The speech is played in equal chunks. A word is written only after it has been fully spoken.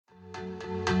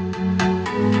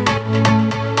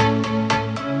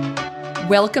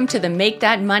Welcome to the Make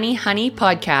That Money Honey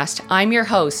podcast. I'm your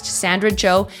host, Sandra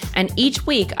Jo, and each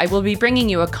week I will be bringing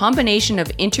you a combination of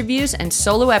interviews and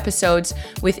solo episodes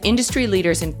with industry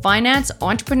leaders in finance,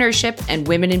 entrepreneurship, and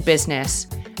women in business.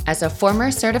 As a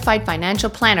former certified financial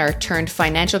planner turned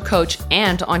financial coach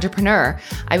and entrepreneur,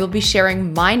 I will be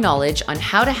sharing my knowledge on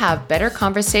how to have better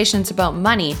conversations about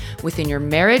money within your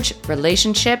marriage,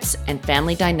 relationships, and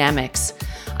family dynamics.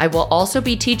 I will also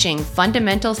be teaching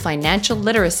fundamental financial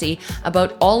literacy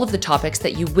about all of the topics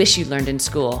that you wish you learned in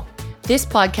school. This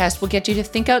podcast will get you to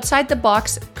think outside the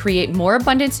box, create more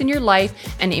abundance in your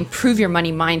life, and improve your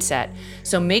money mindset.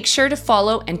 So make sure to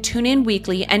follow and tune in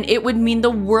weekly, and it would mean the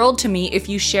world to me if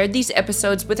you shared these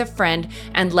episodes with a friend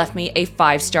and left me a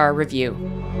 5-star review.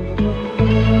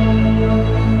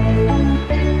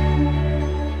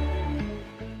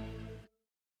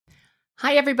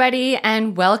 Hi, everybody,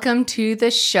 and welcome to the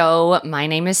show. My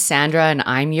name is Sandra, and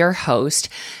I'm your host.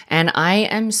 And I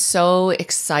am so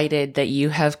excited that you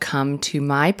have come to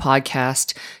my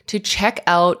podcast to check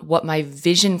out what my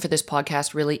vision for this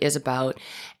podcast really is about.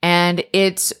 And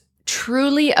it's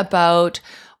truly about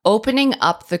opening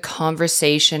up the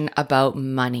conversation about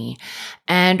money.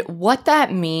 And what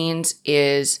that means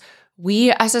is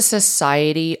we as a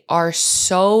society are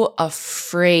so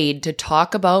afraid to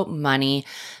talk about money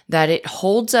that it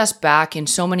holds us back in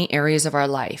so many areas of our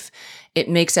life. It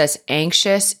makes us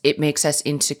anxious. It makes us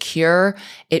insecure.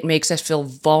 It makes us feel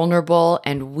vulnerable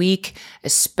and weak,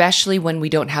 especially when we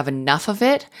don't have enough of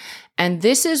it. And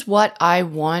this is what I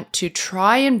want to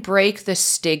try and break the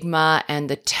stigma and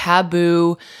the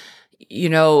taboo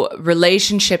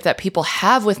relationship that people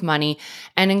have with money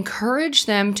and encourage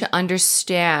them to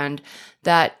understand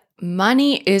that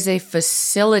money is a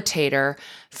facilitator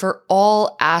for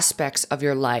all aspects of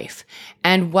your life.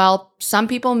 And while some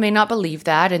people may not believe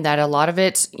that, and that a lot of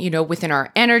it's, within our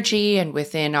energy and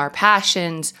within our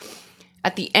passions,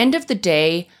 at the end of the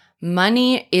day,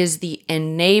 money is the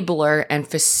enabler and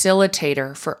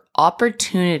facilitator for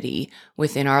opportunity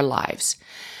within our lives.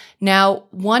 Now,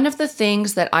 one of the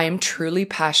things that I am truly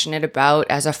passionate about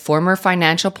as a former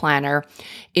financial planner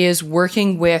is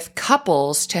working with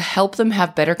couples to help them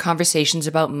have better conversations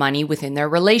about money within their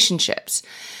relationships.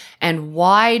 And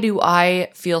why do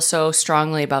I feel so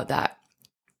strongly about that?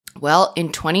 Well,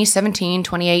 in 2017,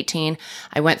 2018,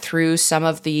 I went through some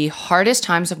of the hardest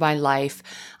times of my life.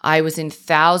 I was in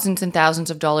thousands and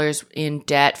thousands of dollars in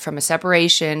debt from a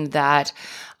separation that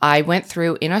I went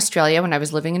through in Australia when I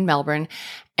was living in Melbourne.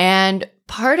 And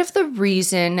part of the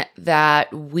reason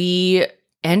that we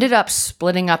ended up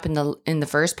splitting up in the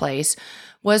first place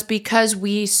was because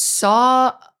we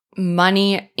saw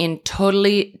money in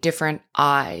totally different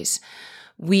eyes.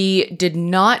 We did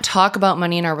not talk about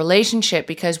money in our relationship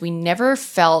because we never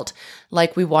felt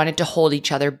like we wanted to hold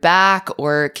each other back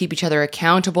or keep each other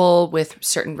accountable with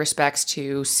certain respects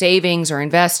to savings or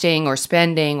investing or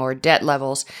spending or debt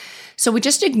levels. So we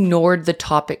just ignored the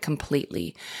topic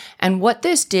completely. And what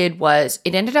this did was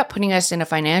it ended up putting us in a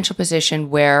financial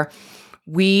position where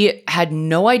we had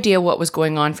no idea what was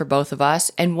going on for both of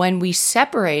us. And when we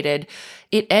separated,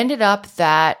 it ended up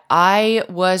that I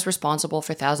was responsible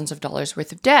for thousands of dollars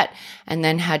worth of debt and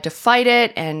then had to fight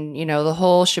it and, the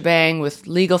whole shebang with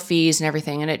legal fees and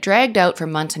everything. And it dragged out for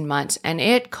months and months, and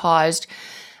it caused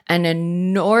an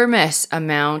enormous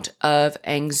amount of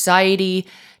anxiety,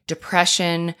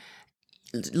 depression,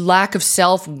 lack of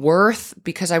self-worth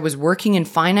because I was working in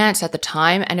finance at the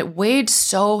time, and it weighed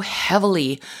so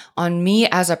heavily on me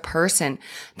as a person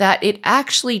that it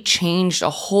actually changed a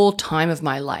whole time of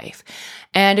my life.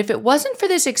 And if it wasn't for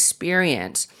this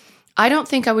experience, I don't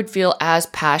think I would feel as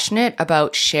passionate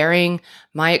about sharing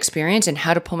my experience and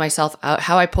how to pull myself out,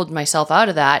 how I pulled myself out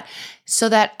of that, so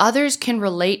that others can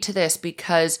relate to this,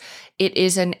 because it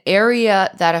is an area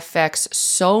that affects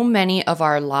so many of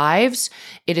our lives.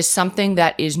 It is something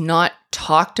that is not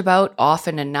talked about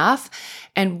often enough.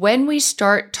 And when we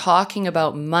start talking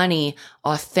about money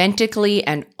authentically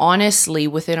and honestly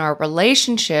within our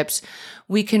relationships,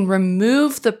 we can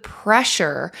remove the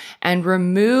pressure and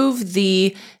remove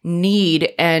the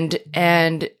need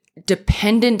and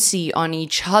dependency on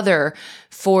each other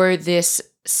for this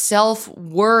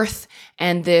self-worth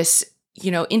and this,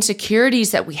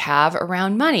 insecurities that we have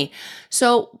around money.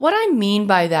 So what I mean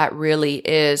by that really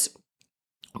is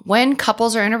when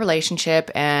couples are in a relationship,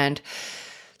 and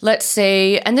let's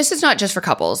say, and this is not just for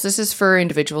couples, this is for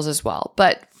individuals as well,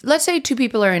 but let's say two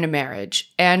people are in a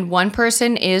marriage and one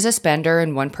person is a spender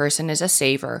and one person is a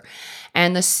saver.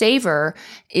 And the saver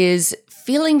is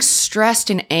feeling stressed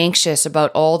and anxious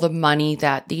about all the money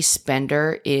that the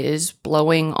spender is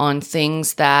blowing on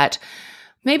things that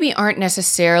maybe aren't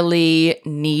necessarily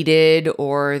needed,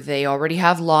 or they already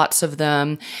have lots of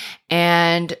them.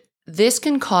 And this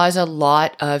can cause a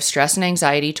lot of stress and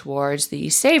anxiety towards the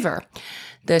saver.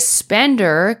 The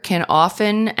spender can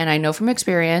often, and I know from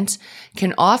experience,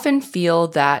 can often feel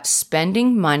that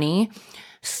spending money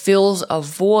fills a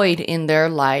void in their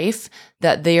life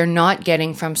that they are not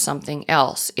getting from something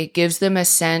else. It gives them a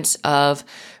sense of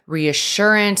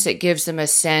reassurance. It gives them a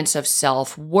sense of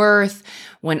self-worth.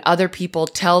 When other people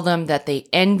tell them that they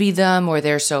envy them or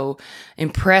they're so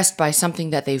impressed by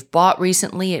something that they've bought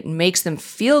recently, it makes them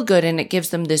feel good and it gives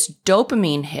them this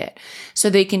dopamine hit. So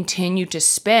they continue to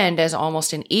spend as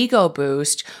almost an ego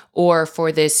boost or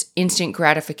for this instant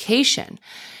gratification.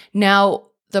 Now,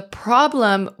 the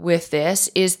problem with this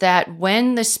is that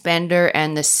when the spender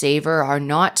and the saver are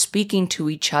not speaking to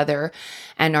each other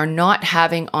and are not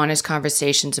having honest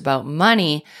conversations about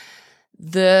money,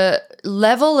 the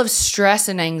level of stress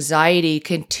and anxiety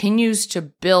continues to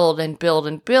build and build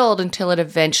and build until it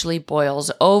eventually boils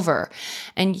over.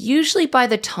 And usually by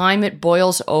the time it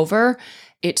boils over,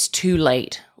 it's too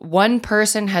late. One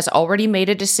person has already made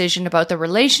a decision about the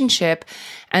relationship,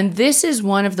 and this is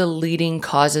one of the leading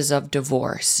causes of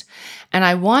divorce. And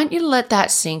I want you to let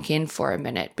that sink in for a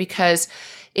minute, because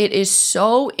it is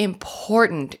so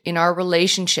important in our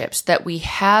relationships that we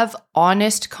have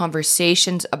honest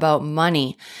conversations about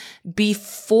money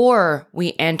before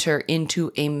we enter into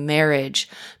a marriage,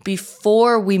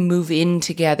 before we move in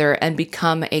together and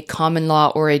become a common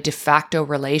law or a de facto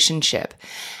relationship.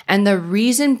 And the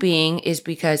reason being is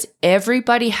because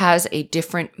everybody has a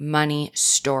different money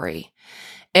story.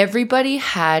 Everybody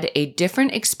had a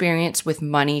different experience with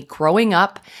money growing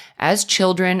up as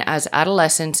children, as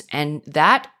adolescents, and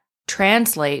that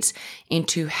translates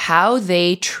into how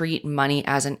they treat money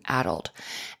as an adult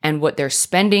and what their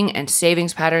spending and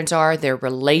savings patterns are, their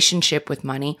relationship with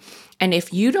money. And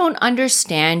if you don't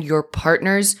understand your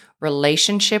partner's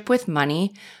relationship with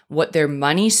money, what their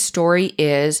money story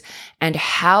is, and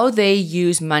how they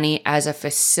use money as a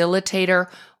facilitator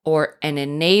or an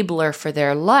enabler for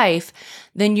their life,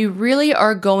 then you really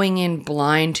are going in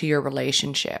blind to your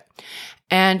relationship.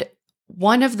 And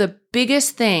one of the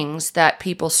biggest things that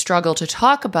people struggle to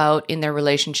talk about in their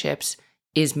relationships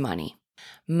is money.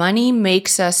 Money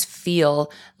makes us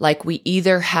feel like we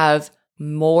either have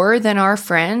more than our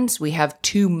friends, we have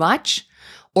too much,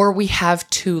 or we have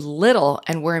too little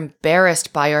and we're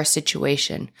embarrassed by our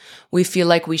situation. We feel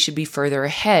like we should be further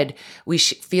ahead. We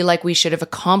feel like we should have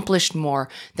accomplished more,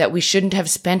 that we shouldn't have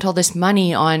spent all this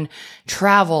money on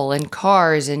travel and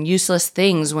cars and useless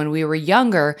things when we were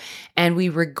younger. And we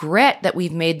regret that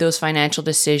we've made those financial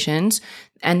decisions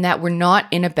and that we're not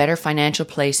in a better financial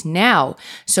place now.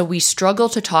 So we struggle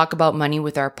to talk about money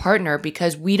with our partner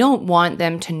because we don't want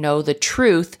them to know the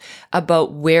truth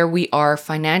about where we are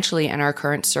financially and our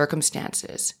current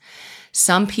circumstances.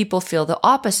 Some people feel the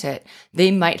opposite. They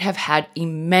might have had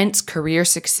immense career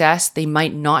success. They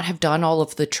might not have done all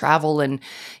of the travel and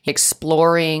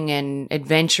exploring and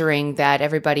adventuring that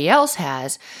everybody else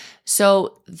has.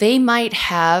 So they might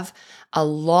have a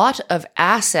lot of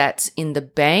assets in the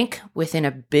bank within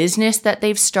a business that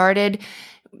they've started.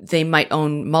 They might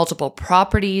own multiple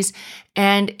properties.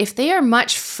 And if they are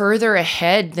much further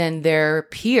ahead than their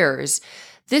peers,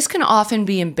 this can often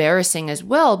be embarrassing as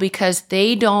well because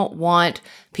they don't want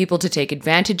people to take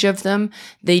advantage of them.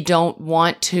 They don't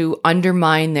want to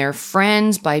undermine their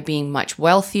friends by being much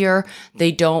wealthier.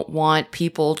 They don't want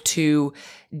people to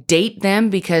date them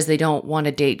because they don't want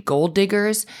to date gold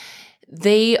diggers.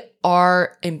 They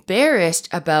are embarrassed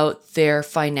about their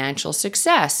financial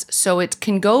success. So it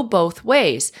can go both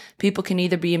ways. People can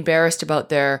either be embarrassed about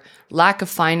their lack of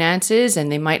finances and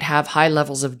they might have high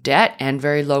levels of debt and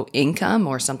very low income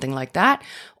or something like that.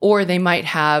 Or they might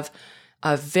have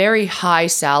a very high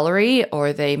salary,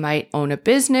 or they might own a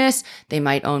business. They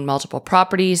might own multiple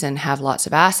properties and have lots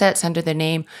of assets under their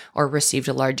name, or received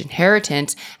a large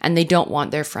inheritance, and they don't want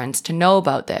their friends to know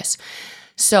about this.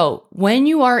 So when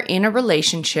you are in a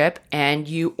relationship and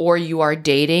you are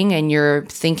dating and you're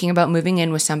thinking about moving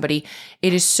in with somebody,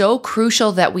 it is so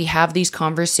crucial that we have these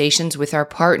conversations with our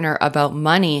partner about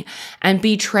money and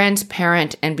be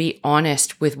transparent and be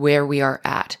honest with where we are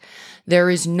at.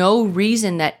 There is no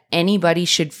reason that anybody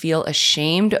should feel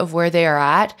ashamed of where they are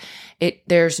at.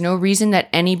 There's no reason that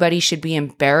anybody should be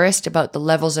embarrassed about the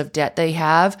levels of debt they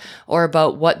have or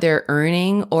about what they're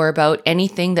earning or about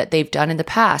anything that they've done in the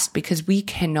past, because we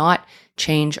cannot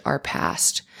change our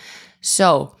past.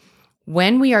 So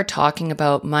when we are talking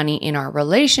about money in our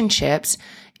relationships,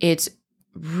 it's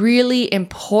really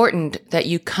important that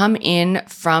you come in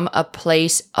from a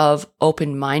place of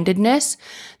open-mindedness,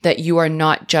 that you are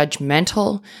not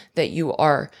judgmental, that you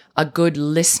are a good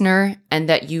listener, and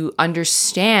that you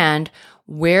understand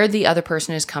where the other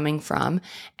person is coming from.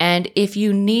 And if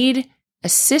you need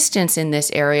assistance in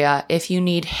this area, if you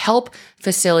need help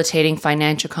facilitating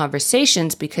financial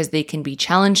conversations because they can be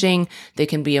challenging, they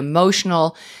can be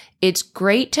emotional, it's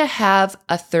great to have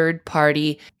a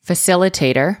third-party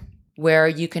facilitator where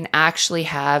you can actually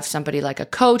have somebody like a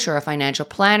coach or a financial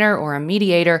planner or a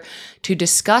mediator to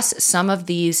discuss some of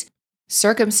these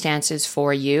circumstances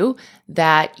for you,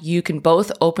 that you can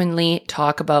both openly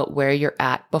talk about where you're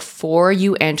at before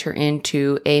you enter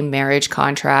into a marriage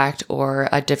contract or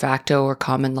a de facto or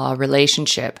common law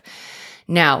relationship.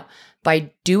 Now,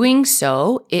 by doing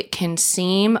so, it can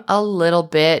seem a little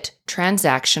bit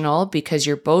transactional because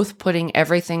you're both putting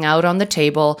everything out on the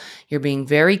table. You're being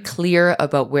very clear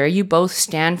about where you both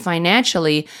stand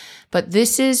financially, but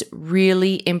this is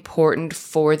really important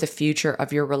for the future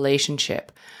of your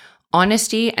relationship.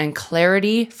 Honesty and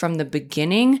clarity from the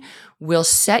beginning will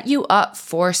set you up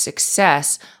for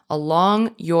success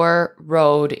along your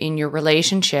road in your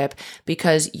relationship,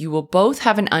 because you will both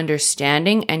have an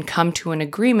understanding and come to an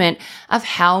agreement of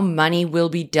how money will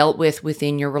be dealt with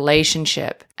within your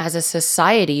relationship. As a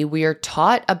society, we are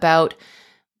taught about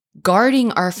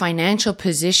guarding our financial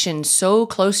position so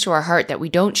close to our heart that we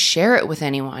don't share it with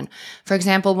anyone. For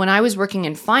example, when I was working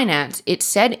in finance, it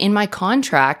said in my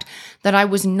contract that I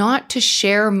was not to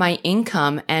share my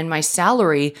income and my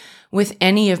salary with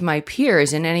any of my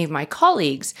peers and any of my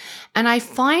colleagues. And I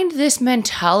find this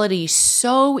mentality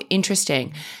so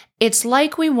interesting. It's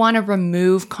like we want to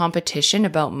remove competition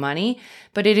about money,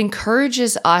 but it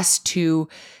encourages us to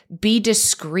be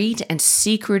discreet and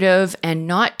secretive and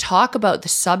not talk about the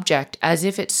subject as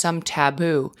if it's some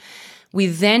taboo. We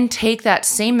then take that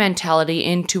same mentality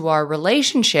into our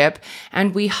relationship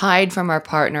and we hide from our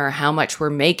partner how much we're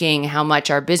making, how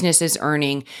much our business is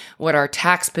earning, what our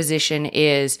tax position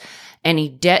is, any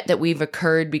debt that we've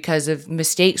incurred because of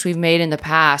mistakes we've made in the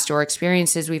past or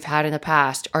experiences we've had in the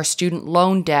past, our student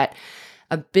loan debt,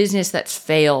 a business that's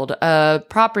failed, a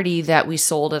property that we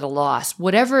sold at a loss,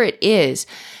 whatever it is.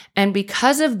 And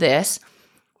because of this,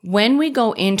 when we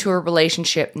go into a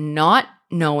relationship not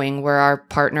knowing where our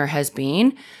partner has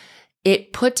been,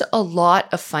 it puts a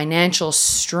lot of financial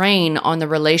strain on the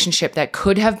relationship that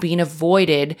could have been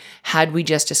avoided had we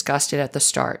just discussed it at the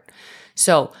start.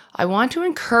 So I want to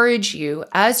encourage you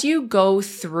as you go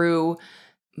through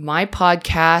my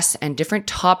podcasts and different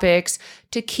topics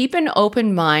to keep an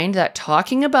open mind that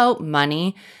talking about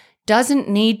money doesn't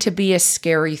need to be a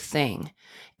scary thing.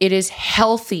 It is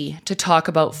healthy to talk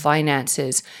about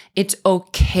finances. It's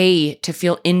okay to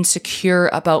feel insecure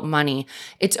about money.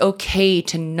 It's okay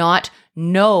to not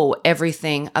know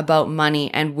everything about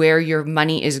money and where your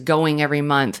money is going every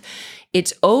month.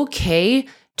 It's okay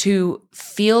to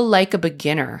feel like a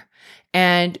beginner.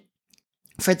 And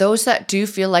for those that do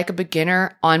feel like a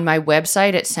beginner, on my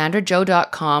website at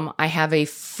sandrajo.com, I have a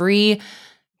free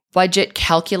budget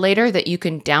calculator that you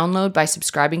can download by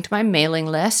subscribing to my mailing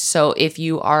list. So if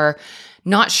you are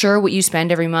not sure what you spend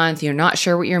every month, you're not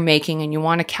sure what you're making, and you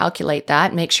want to calculate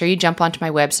that, make sure you jump onto my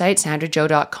website,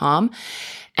 sandrajo.com.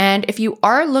 And if you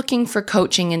are looking for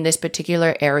coaching in this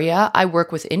particular area, I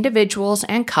work with individuals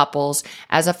and couples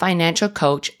as a financial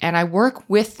coach, and I work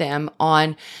with them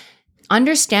on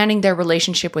understanding their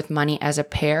relationship with money as a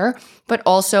pair, but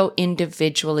also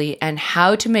individually, and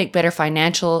how to make better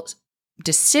financial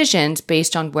decisions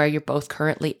based on where you're both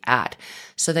currently at,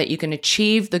 so that you can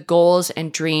achieve the goals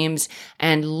and dreams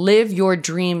and live your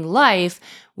dream life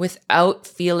without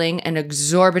feeling an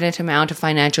exorbitant amount of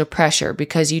financial pressure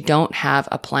because you don't have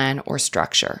a plan or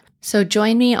structure. So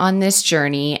join me on this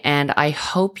journey, and I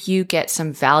hope you get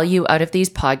some value out of these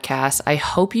podcasts. I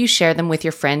hope you share them with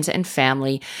your friends and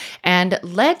family, and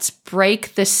let's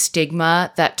break the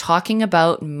stigma that talking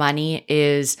about money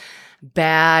is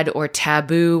bad or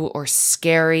taboo or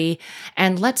scary.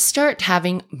 And let's start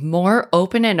having more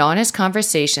open and honest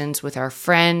conversations with our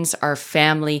friends, our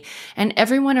family, and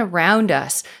everyone around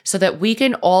us so that we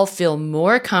can all feel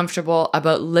more comfortable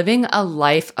about living a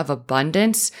life of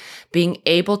abundance, being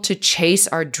able to chase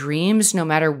our dreams no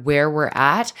matter where we're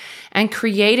at, and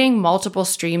creating multiple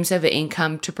streams of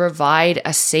income to provide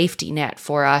a safety net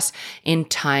for us in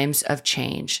times of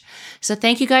change. So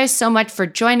thank you guys so much for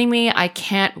joining me. I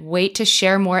can't wait to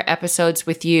share more episodes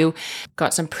with you.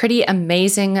 Got some pretty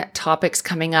amazing topics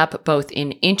coming up, both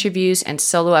in interviews and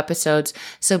solo episodes.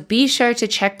 So be sure to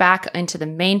check back into the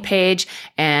main page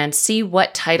and see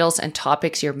what titles and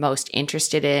topics you're most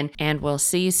interested in, and we'll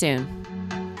see you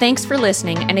soon. thanks for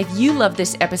listening. And if you love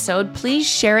this episode, please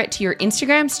share it to your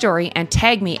Instagram story and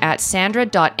tag me at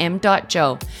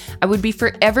sandra.m.joe. I would be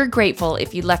forever grateful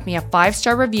if you left me a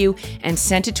 5-star review and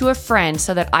sent it to a friend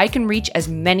so that I can reach as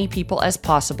many people as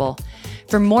possible.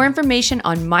 For more information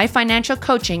on my financial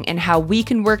coaching and how we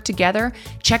can work together,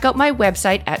 check out my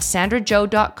website at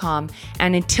sandrajoe.com.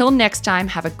 And until next time,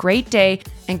 have a great day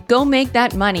and go make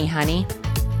that money, honey.